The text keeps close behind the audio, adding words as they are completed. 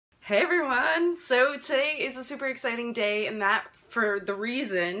Hey everyone! So today is a super exciting day, and that for the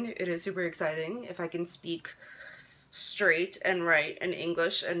reason it is super exciting, if I can speak straight and right in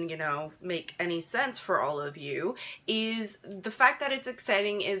English and, you know, make any sense for all of you, is the fact that it's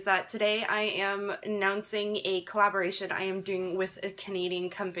exciting is that today I am announcing a collaboration I am doing with a Canadian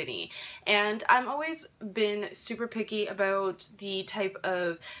company. And I've always been super picky about the type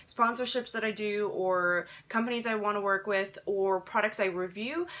of sponsorships that I do or companies I want to work with or products I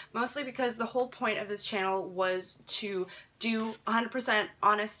review, mostly because the whole point of this channel was to do 100%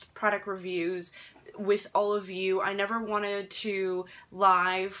 honest product reviews with all of you. I never wanted to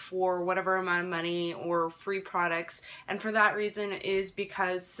lie for whatever amount of money or free products, and for that reason is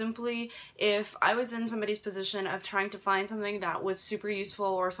because simply if I was in somebody's position of trying to find something that was super useful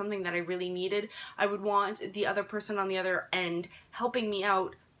or something that I really needed, I would want the other person on the other end helping me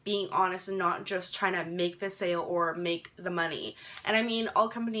out, being honest and not just trying to make the sale or make the money. And I mean, all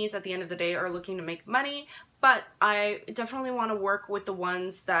companies at the end of the day are looking to make money, but I definitely want to work with the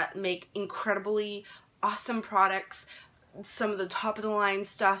ones that make incredibly awesome products. Some of the top of the line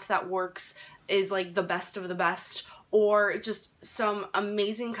stuff that works is like the best of the best, or just some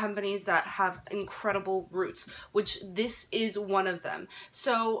amazing companies that have incredible roots, which this is one of them.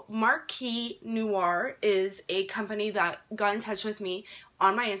 So Marquee Noir is a company that got in touch with me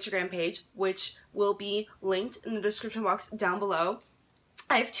on my Instagram page, which will be linked in the description box down below.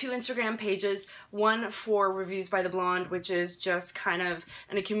 I have two Instagram pages, one for Reviews by the Blonde, which is just kind of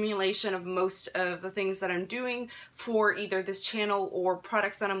an accumulation of most of the things that I'm doing for either this channel or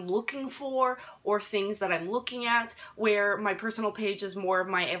products that I'm looking for or things that I'm looking at, where my personal page is more of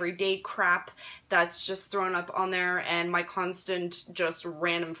my everyday crap that's just thrown up on there, and my constant just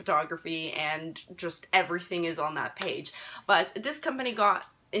random photography and just everything is on that page. But this company got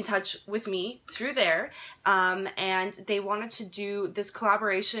in touch with me through there, and they wanted to do this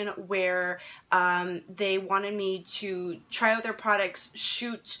collaboration where they wanted me to try out their products,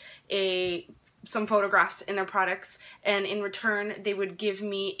 shoot some photographs in their products, and in return they would give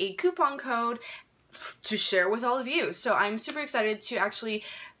me a coupon code to share with all of you. So I'm super excited to actually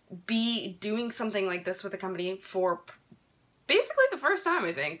be doing something like this with the company for basically the first time,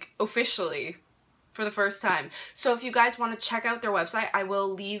 I think, officially. For the first time. So if you guys want to check out their website, I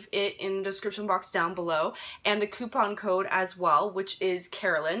will leave it in the description box down below, and the coupon code as well, which is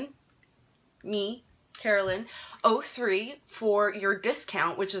Carolyn, Carolyn 03 for your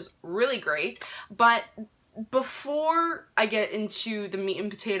discount, which is really great. But before I get into the meat and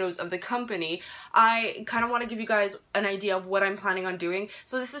potatoes of the company, I kind of want to give you guys an idea of what I'm planning on doing.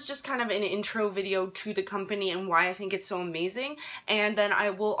 So this is just kind of an intro video to the company and why I think it's so amazing. And then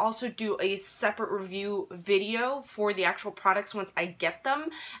I will also do a separate review video for the actual products once I get them.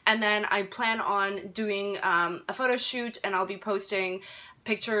 And then I plan on doing a photo shoot, and I'll be posting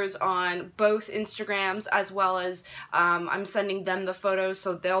pictures on both Instagrams, as well as I'm sending them the photos,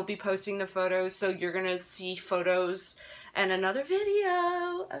 so they'll be posting the photos, so you're gonna see photos and another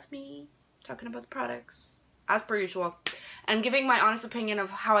video of me talking about the products as per usual and giving my honest opinion of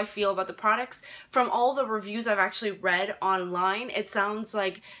how I feel about the products. From all the reviews I've actually read online, it sounds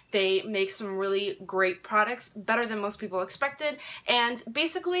like they make some really great products, better than most people expected. And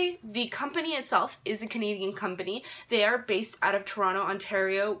basically, the company itself is a Canadian company. They are based out of Toronto,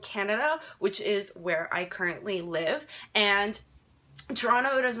 Ontario, Canada, which is where I currently live. And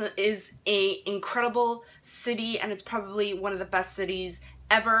Toronto is an incredible city, and it's probably one of the best cities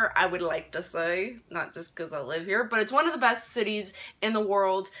ever, I would like to say, not just because I live here, but it's one of the best cities in the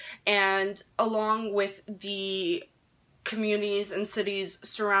world. And along with the communities and cities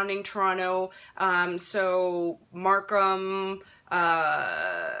surrounding Toronto, so Markham,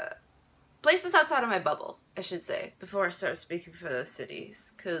 places outside of my bubble, I should say, before I start speaking for those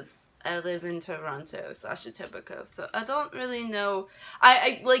cities, because I live in Toronto, /Etobicoke, so I don't really know.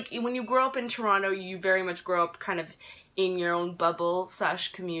 I like, when you grow up in Toronto, you very much grow up kind of in your own bubble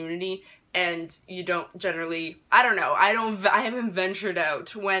 / community, and you don't generally, I don't know, I haven't ventured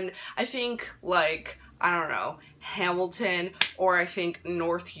out. When I think, like, I don't know, Hamilton, or I think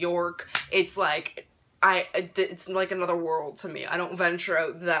North York, it's like, it's like another world to me. I don't venture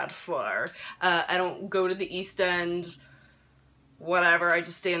out that far. I don't go to the East End, whatever, I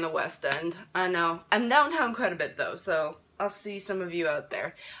just stay in the West End. I know. I'm downtown quite a bit though, so I'll see some of you out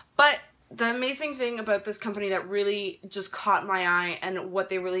there. But the amazing thing about this company that really just caught my eye and what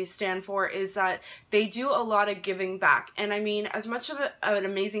they really stand for is that they do a lot of giving back. And I mean, as much of an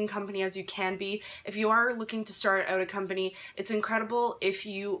amazing company as you can be, if you are looking to start out a company, it's incredible if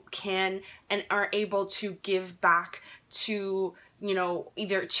you can and are able to give back to you know,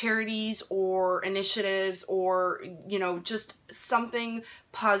 either charities or initiatives or, you know, just something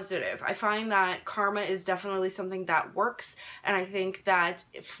positive. I find that karma is definitely something that works, and I think that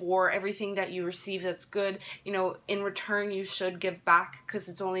for everything that you receive that's good, you know, in return you should give back, because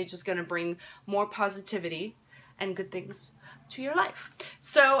it's only just going to bring more positivity and good things to your life.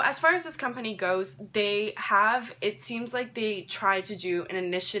 So as far as this company goes, they have, it seems like they try to do an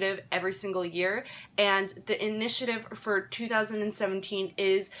initiative every single year, and the initiative for 2017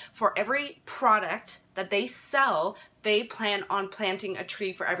 is for every product that they sell, they plan on planting a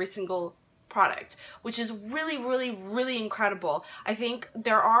tree for every single product, which is really, really, really incredible. I think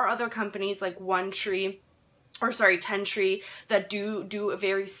there are other companies like 10 Tree that do a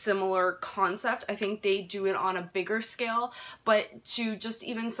very similar concept. I think they do it on a bigger scale, but to just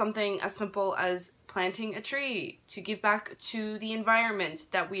even something as simple as planting a tree to give back to the environment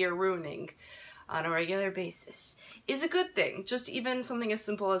that we are ruining on a regular basis is a good thing. Just even something as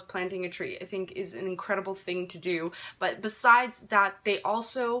simple as planting a tree, I think, is an incredible thing to do. But besides that, they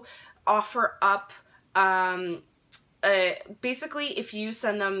also offer up basically, if you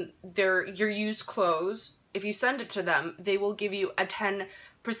send them your used clothes, if you send it to them, they will give you a 10%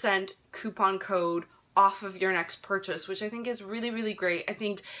 coupon code off of your next purchase, which I think is really, really great. I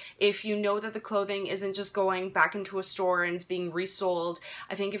think if you know that the clothing isn't just going back into a store and it's being resold,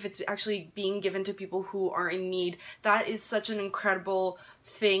 I think if it's actually being given to people who are in need, that is such an incredible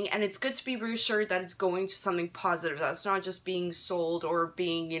thing, and it's good to be reassured that it's going to something positive, that's not just being sold or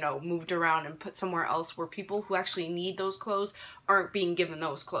being, you know, moved around and put somewhere else where people who actually need those clothes aren't being given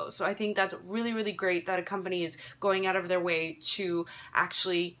those clothes. So I think that's really, really great that a company is going out of their way to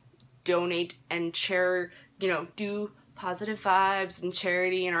actually donate and share, you know, do positive vibes and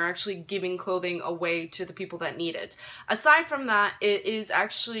charity, and are actually giving clothing away to the people that need it. Aside from that, it is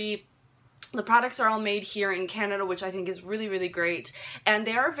actually, the products are all made here in Canada, which I think is really, really great, and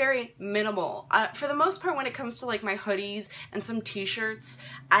they are very minimal. For the most part, when it comes to like my hoodies and some t-shirts,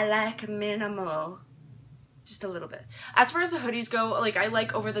 I like minimal. Just a little bit. As far as the hoodies go, like, I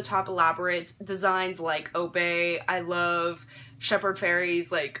like over-the-top elaborate designs like Obey. I love Shepherd Fairies,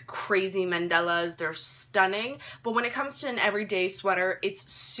 like crazy mandalas. They're stunning. But when it comes to an everyday sweater,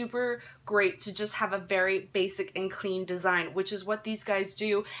 it's super great to just have a very basic and clean design, which is what these guys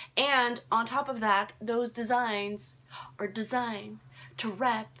do. And on top of that, those designs are designed to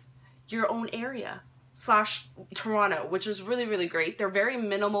rep your own area / Toronto, which is really, really great. They're very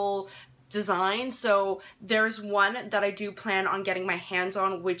minimal design. So there's one that I do plan on getting my hands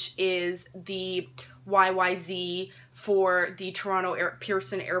on, which is the YYZ for the Toronto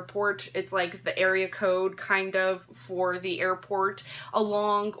Pearson Airport. It's like the area code kind of for the airport,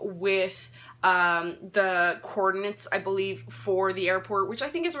 along with the coordinates, I believe, for the airport, which I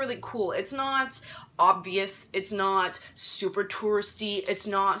think is really cool. It's not obvious, it's not super touristy, it's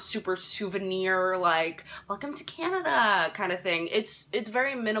not super souvenir, like welcome to Canada kind of thing. It's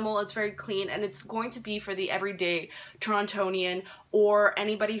very minimal, it's very clean, and it's going to be for the everyday Torontonian or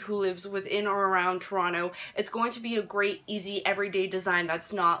anybody who lives within or around Toronto. It's going to be a great, easy, everyday design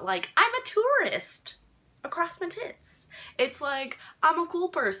that's not like, I'm a tourist across my tits. It's like, I'm a cool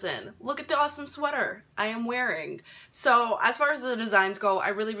person. Look at the awesome sweater I am wearing. So as far as the designs go, I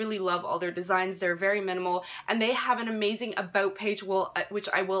really, really love all their designs. They're very minimal, and they have an amazing about page, which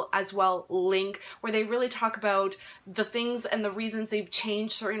I will as well link, where they really talk about the things and the reasons they've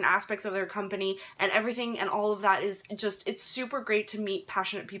changed certain aspects of their company and everything, and all of that is just, it's super great to meet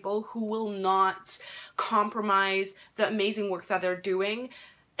passionate people who will not compromise the amazing work that they're doing,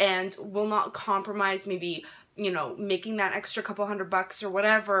 and will not compromise maybe, you know, making that extra couple $100 or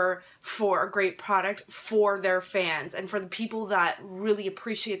whatever for a great product for their fans and for the people that really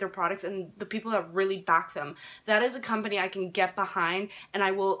appreciate their products and the people that really back them. That is a company I can get behind, and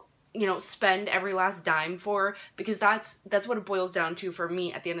I will, you know, spend every last dime for, because that's what it boils down to for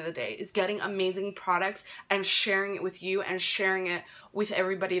me at the end of the day, is getting amazing products and sharing it with you and sharing it with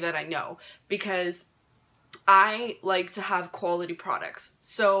everybody that I know, because I like to have quality products.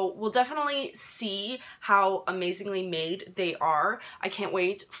 So we'll definitely see how amazingly made they are. I can't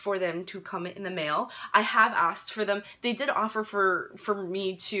wait for them to come in the mail. I have asked for them. They did offer for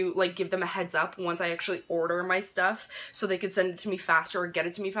me to like give them a heads up once I actually order my stuff so they could send it to me faster or get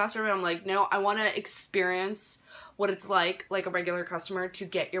it to me faster. But I'm like, no, I want to experience what it's like a regular customer to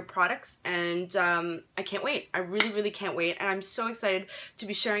get your products, and I can't wait. I really, really can't wait, and I'm so excited to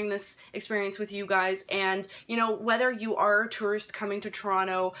be sharing this experience with you guys. And you know, whether you are a tourist coming to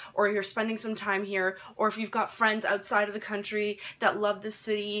Toronto, or you're spending some time here, or if you've got friends outside of the country that love this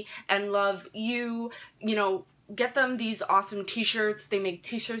city and love you, you know, get them these awesome t-shirts. They make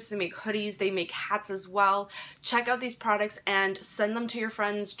t-shirts, they make hoodies, they make hats as well. Check out these products and send them to your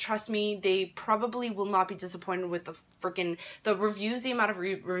friends. Trust me, they probably will not be disappointed with the reviews, the amount of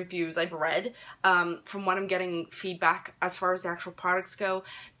reviews I've read, from what I'm getting feedback as far as the actual products go.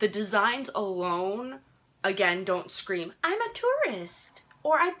 The designs alone, again, don't scream, I'm a tourist,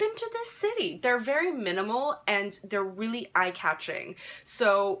 or I've been to this city. They're very minimal and they're really eye-catching.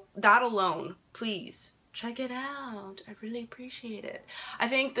 So that alone, please check it out. I really appreciate it. I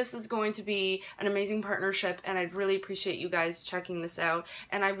think this is going to be an amazing partnership, and I'd really appreciate you guys checking this out.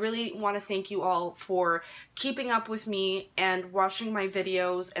 And I really want to thank you all for keeping up with me and watching my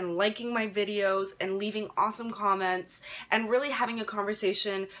videos and liking my videos and leaving awesome comments and really having a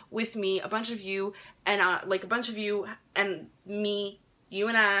conversation with me. A bunch of you and like a bunch of you and me, you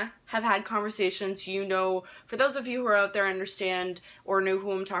and I have had conversations. You know, for those of you who are out there understand or know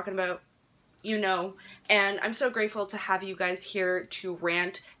who I'm talking about, you know, and I'm so grateful to have you guys here to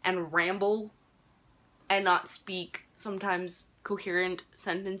rant and ramble and not speak sometimes coherent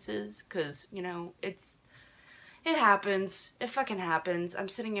sentences, because, you know, it happens. It fucking happens. I'm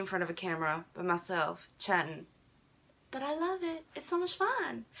sitting in front of a camera by myself chatting, but I love it. It's so much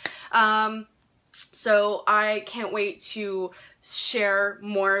fun. So I can't wait to share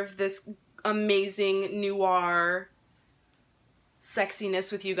more of this amazing noir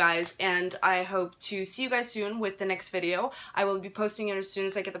sexiness with you guys, and I hope to see you guys soon with the next video. I will be posting it as soon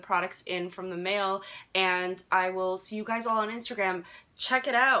as I get the products in from the mail, and I will see you guys all on Instagram. Check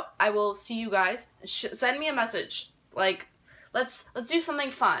it out. I will see you guys. Send me a message. Like, let's do something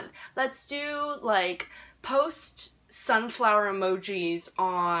fun. Let's do, like, post sunflower emojis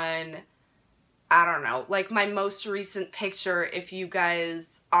on, I don't know, like my most recent picture if you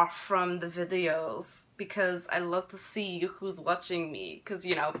guys are from the videos, because I love to see who's watching me, because,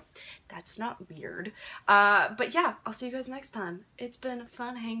 you know, that's not weird. But yeah, I'll see you guys next time. It's been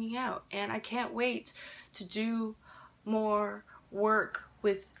fun hanging out, and I can't wait to do more work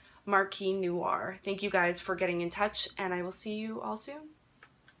with Marquee Noir. Thank you guys for getting in touch, and I will see you all soon.